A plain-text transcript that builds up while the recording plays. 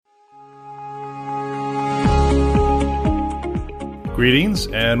Greetings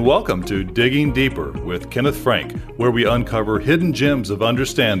and welcome to Digging Deeper with Kenneth Frank, where we uncover hidden gems of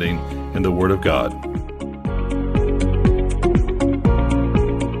understanding in the Word of God.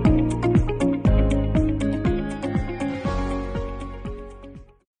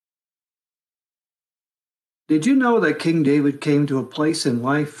 Did you know that King David came to a place in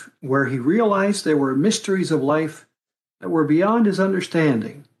life where he realized there were mysteries of life that were beyond his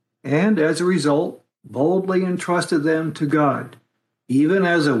understanding, and as a result, boldly entrusted them to God, even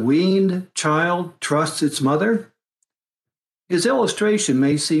as a weaned child trusts its mother? His illustration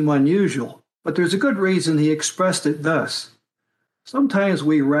may seem unusual, but there's a good reason he expressed it thus. Sometimes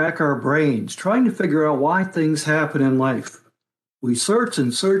we rack our brains trying to figure out why things happen in life. We search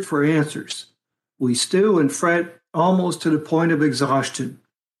and search for answers. We stew and fret almost to the point of exhaustion.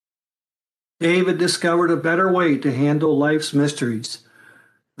 David discovered a better way to handle life's mysteries.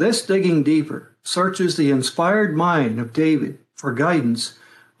 This Digging Deeper searches the inspired mind of David for guidance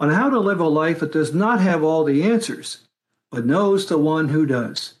on how to live a life that does not have all the answers, but knows the one who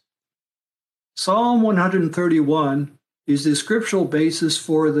does. Psalm 131 is the scriptural basis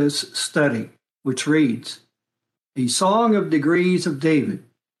for this study, which reads, "A song of degrees of David.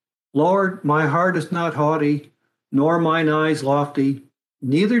 Lord, my heart is not haughty, nor mine eyes lofty,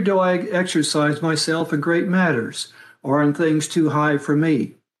 neither do I exercise myself in great matters, or in things too high for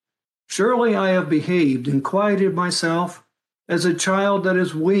me. Surely I have behaved and quieted myself as a child that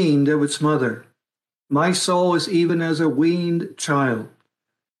is weaned of its mother. My soul is even as a weaned child.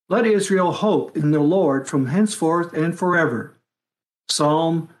 Let Israel hope in the Lord from henceforth and forever."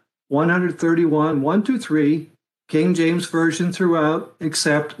 Psalm 131, 1-3, King James Version throughout,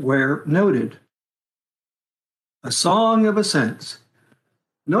 except where noted. A Song of Ascents.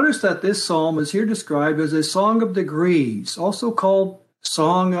 Notice that this psalm is here described as a song of degrees, also called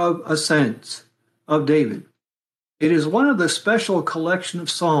Song of Ascents of David. It is one of the special collection of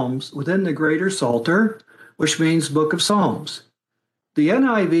psalms within the Greater Psalter, which means Book of Psalms. The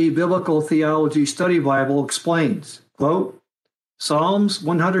NIV Biblical Theology Study Bible explains, quote, Psalms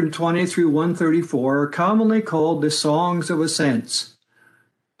 120 through 134 are commonly called the Songs of Ascents.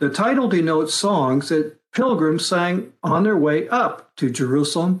 The title denotes songs that pilgrims sang on their way up to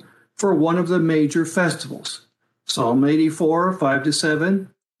Jerusalem for one of the major festivals. Psalm 84, 5-7,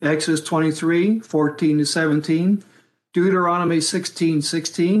 Exodus 23, 14-17, Deuteronomy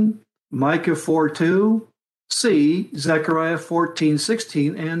 16:16, Micah 4:2, see Zechariah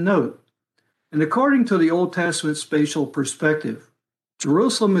 14:16, and note. And according to the Old Testament spatial perspective,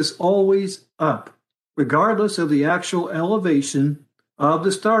 Jerusalem is always up, regardless of the actual elevation of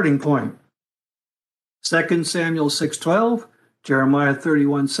the starting point. 2 Samuel 6:12, Jeremiah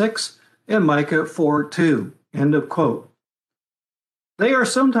 31:6, and Micah 4:2. End of quote. They are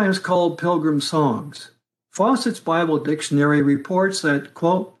sometimes called pilgrim songs. Fawcett's Bible Dictionary reports that,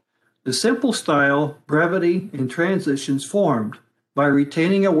 quote, the simple style, brevity, and transitions formed by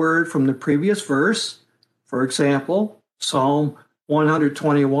retaining a word from the previous verse, for example, Psalm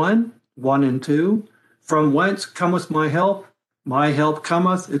 121, 1 and 2, from whence cometh my help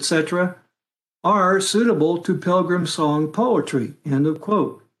cometh, etc., are suitable to pilgrim song poetry, end of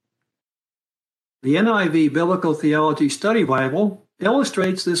quote. The NIV Biblical Theology Study Bible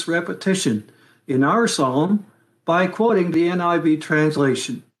illustrates this repetition in our psalm by quoting the NIV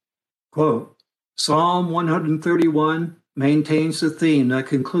translation. Quote, Psalm 131 maintains the theme that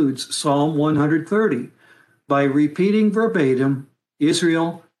concludes Psalm 130 by repeating verbatim,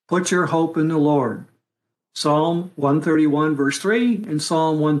 Israel, put your hope in the Lord. Psalm 131 verse 3 and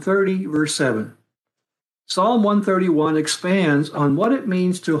Psalm 130 verse 7. Psalm 131 expands on what it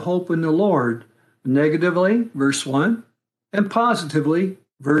means to hope in the Lord, negatively, verse 1, and positively,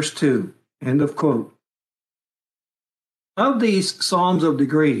 verse 2. End of quote. Of these Psalms of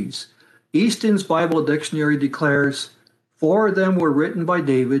degrees, Easton's Bible Dictionary declares 4 of them were written by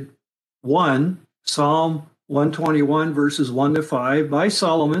David, 1, Psalm 121 verses 1-5 by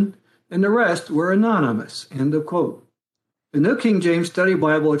Solomon, and the rest were anonymous. End of quote. The New King James Study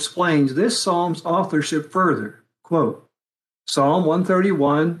Bible explains this psalm's authorship further. Quote, Psalm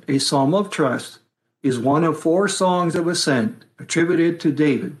 131, a psalm of trust, is one of 4 songs of ascent attributed to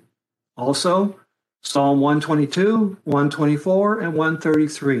David. Also, Psalm 122, 124, and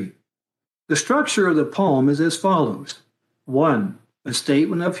 133. The structure of the poem is as follows. 1, a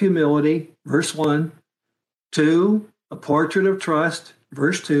statement of humility, verse 1. 2, a portrait of trust,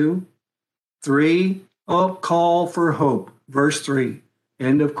 verse 2. 3, a call for hope, verse 3.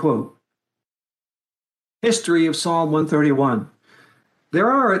 End of quote. History of Psalm 131. There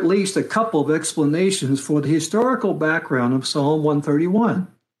are at least a couple of explanations for the historical background of Psalm 131.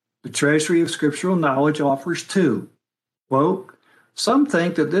 The Treasury of Scriptural Knowledge offers 2. Quote, Some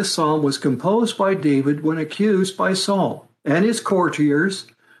think that this psalm was composed by David when accused by Saul and his courtiers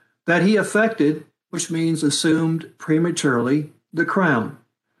that he affected, which means assumed prematurely, the crown,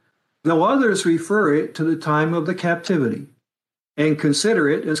 though others refer it to the time of the captivity and consider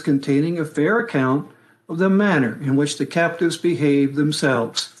it as containing a fair account of the manner in which the captives behaved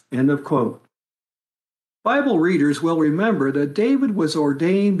themselves. End of quote. Bible readers will remember that David was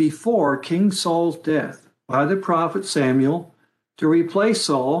ordained before King Saul's death by the prophet Samuel to replace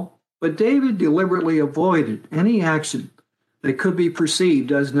Saul, but David deliberately avoided any action that could be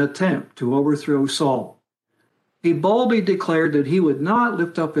perceived as an attempt to overthrow Saul. He boldly declared that he would not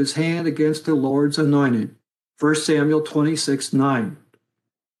lift up his hand against the Lord's anointed. 1 Samuel 26:9.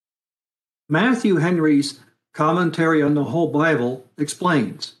 Matthew Henry's commentary on the whole Bible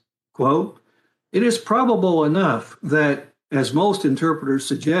explains, quote, "It is probable enough that, as most interpreters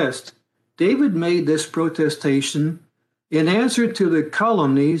suggest, David made this protestation in answer to the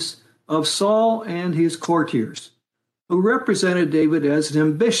calumnies of Saul and his courtiers, who represented David as an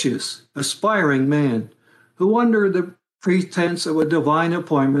ambitious, aspiring man who, under the pretense of a divine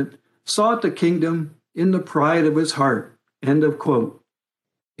appointment, sought the kingdom in the pride of his heart." End of quote.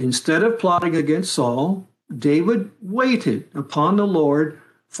 Instead of plotting against Saul, David waited upon the Lord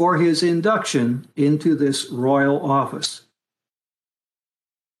for his induction into this royal office.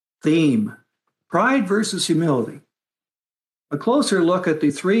 Theme: Pride versus humility. A closer look at the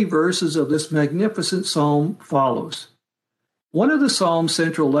 3 verses of this magnificent psalm follows. One of the psalm's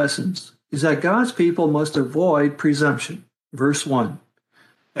central lessons is that God's people must avoid presumption. Verse 1.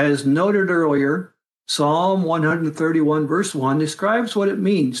 As noted earlier, Psalm 131 verse 1 describes what it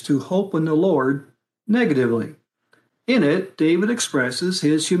means to hope in the Lord negatively. In it, David expresses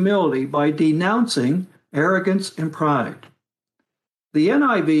his humility by denouncing arrogance and pride. The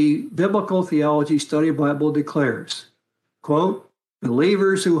NIV Biblical Theology Study Bible declares, quote,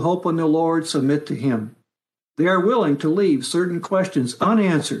 "Believers who hope in the Lord submit to him. They are willing to leave certain questions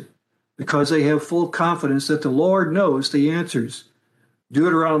unanswered because they have full confidence that the Lord knows the answers."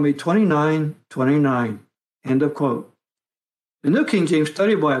 Deuteronomy 29:29. End of quote. The New King James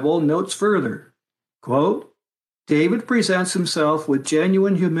Study Bible notes further, quote, "David presents himself with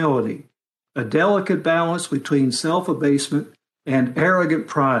genuine humility, a delicate balance between self-abasement and arrogant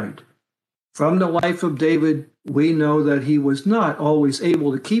pride. From the life of David, we know that he was not always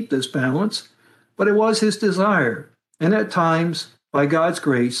able to keep this balance, but it was his desire, and at times, by God's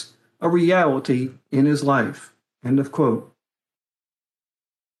grace, a reality in his life." End of quote.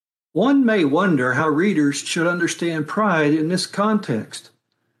 One may wonder how readers should understand pride in this context.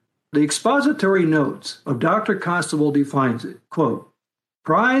 The expository notes of Dr. Constable defines it, quote,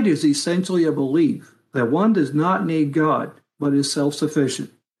 "Pride is essentially a belief that one does not need God, but is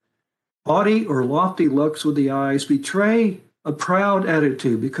self-sufficient. Haughty or lofty looks with the eyes betray a proud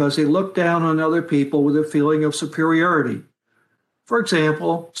attitude because they look down on other people with a feeling of superiority. For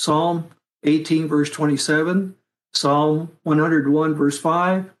example, Psalm 18 verse 27, Psalm 101 verse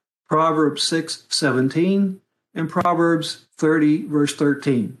 5, Proverbs 6:17, and Proverbs 30 verse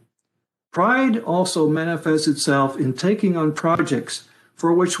 13. Pride also manifests itself in taking on projects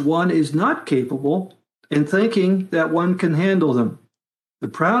for which one is not capable and thinking that one can handle them. The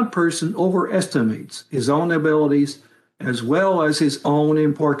proud person overestimates his own abilities as well as his own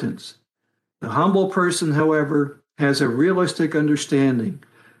importance. The humble person, however, has a realistic understanding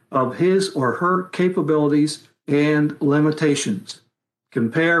of his or her capabilities and limitations.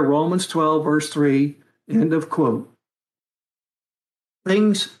 Compare Romans 12, verse 3, end of quote.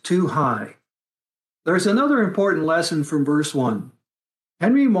 Things too high. There's another important lesson from verse 1.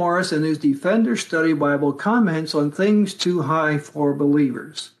 Henry Morris, in his Defender Study Bible, comments on things too high for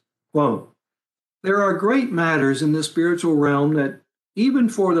believers. Quote, "There are great matters in the spiritual realm that, even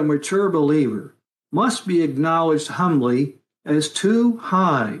for the mature believer, must be acknowledged humbly as too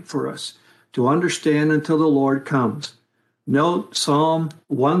high for us to understand until the Lord comes." Note Psalm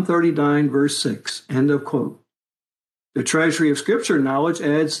 139, verse 6, end of quote. The treasury of Scripture knowledge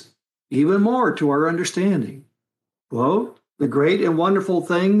adds even more to our understanding. Quote, "The great and wonderful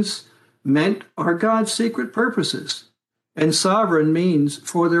things meant are God's secret purposes and sovereign means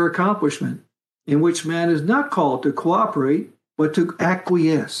for their accomplishment, in which man is not called to cooperate, but to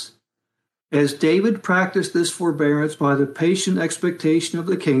acquiesce. As David practiced this forbearance by the patient expectation of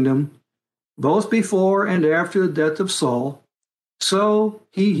the kingdom, both before and after the death of Saul, so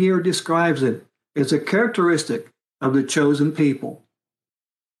he here describes it as a characteristic of the chosen people."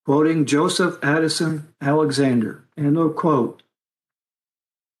 Quoting Joseph Addison Alexander, end of quote.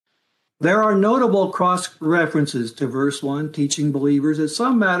 There are notable cross-references to verse 1 teaching believers that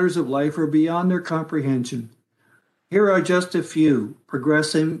some matters of life are beyond their comprehension. Here are just a few,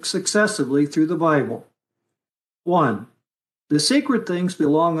 progressing successively through the Bible. 1. The secret things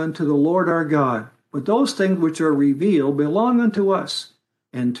belong unto the Lord our God, but those things which are revealed belong unto us,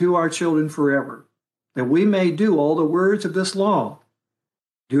 and to our children forever, that we may do all the words of this law.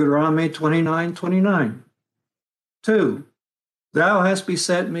 Deuteronomy 29:29. 2. Thou hast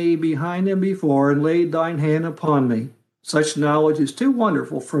beset me behind and before, and laid thine hand upon me. Such knowledge is too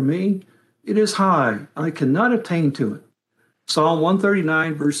wonderful for me. It is high, I cannot attain to it. Psalm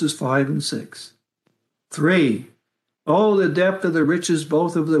 139, verses 5 and 6. 3. Oh, the depth of the riches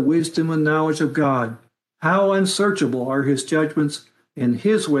both of the wisdom and knowledge of God. How unsearchable are his judgments, and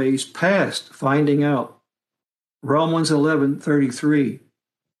his ways past finding out. Romans 11:33.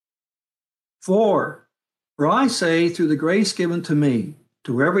 4. For I say, through the grace given to me,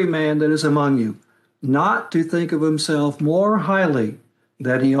 to every man that is among you, not to think of himself more highly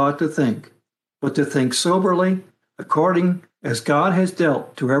than he ought to think, but to think soberly, according as God has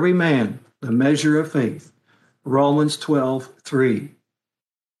dealt to every man the measure of faith. Romans 12:3.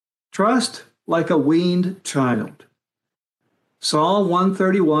 Trust like a weaned child. Psalm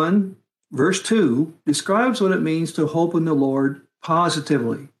 131, verse 2, describes what it means to hope in the Lord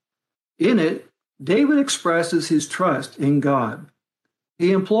positively. In it, David expresses his trust in God.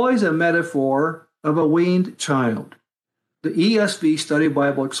 He employs a metaphor of a weaned child. The ESV Study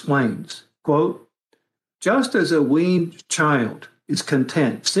Bible explains, quote, just as a weaned child is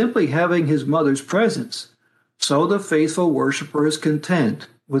content simply having his mother's presence, so the faithful worshiper is content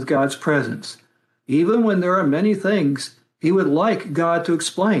with God's presence, even when there are many things he would like God to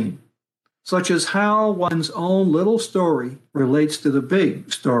explain, such as how one's own little story relates to the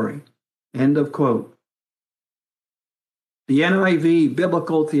big story. End of quote. The NIV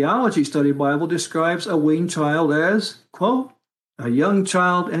Biblical Theology Study Bible describes a weaned child as, quote, a young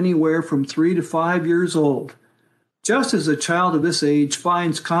child anywhere from 3 to 5 years old. Just as a child of this age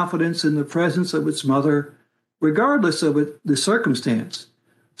finds confidence in the presence of its mother, regardless of the circumstance,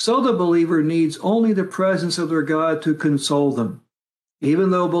 so the believer needs only the presence of their God to console them.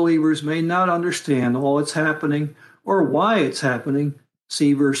 Even though believers may not understand all that's happening or why it's happening,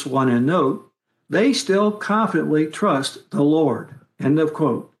 see verse 1 and note, they still confidently trust the Lord. End of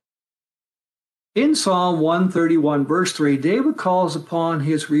quote. In Psalm 131, verse 3, David calls upon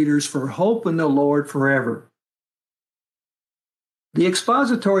his readers for hope in the Lord forever. The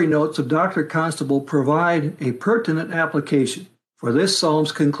expository notes of Dr. Constable provide a pertinent application for this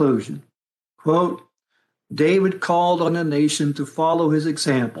psalm's conclusion. Quote, David called on the nation to follow his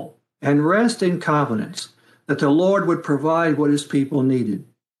example and rest in confidence that the Lord would provide what his people needed.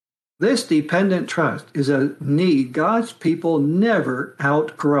 This dependent trust is a need God's people never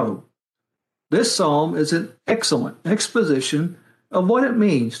outgrow. This psalm is an excellent exposition of what it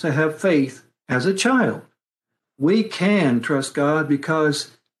means to have faith as a child. We can trust God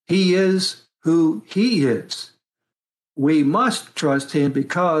because he is who he is. We must trust him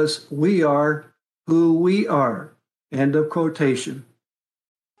because we are who we are. End of quotation.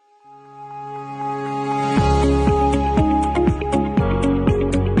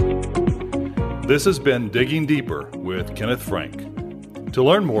 This has been Digging Deeper with Kenneth Frank. To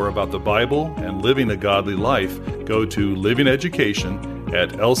learn more about the Bible and living a godly life, go to Living Education at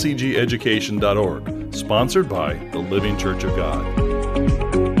lcgeducation.org, sponsored by the Living Church of God.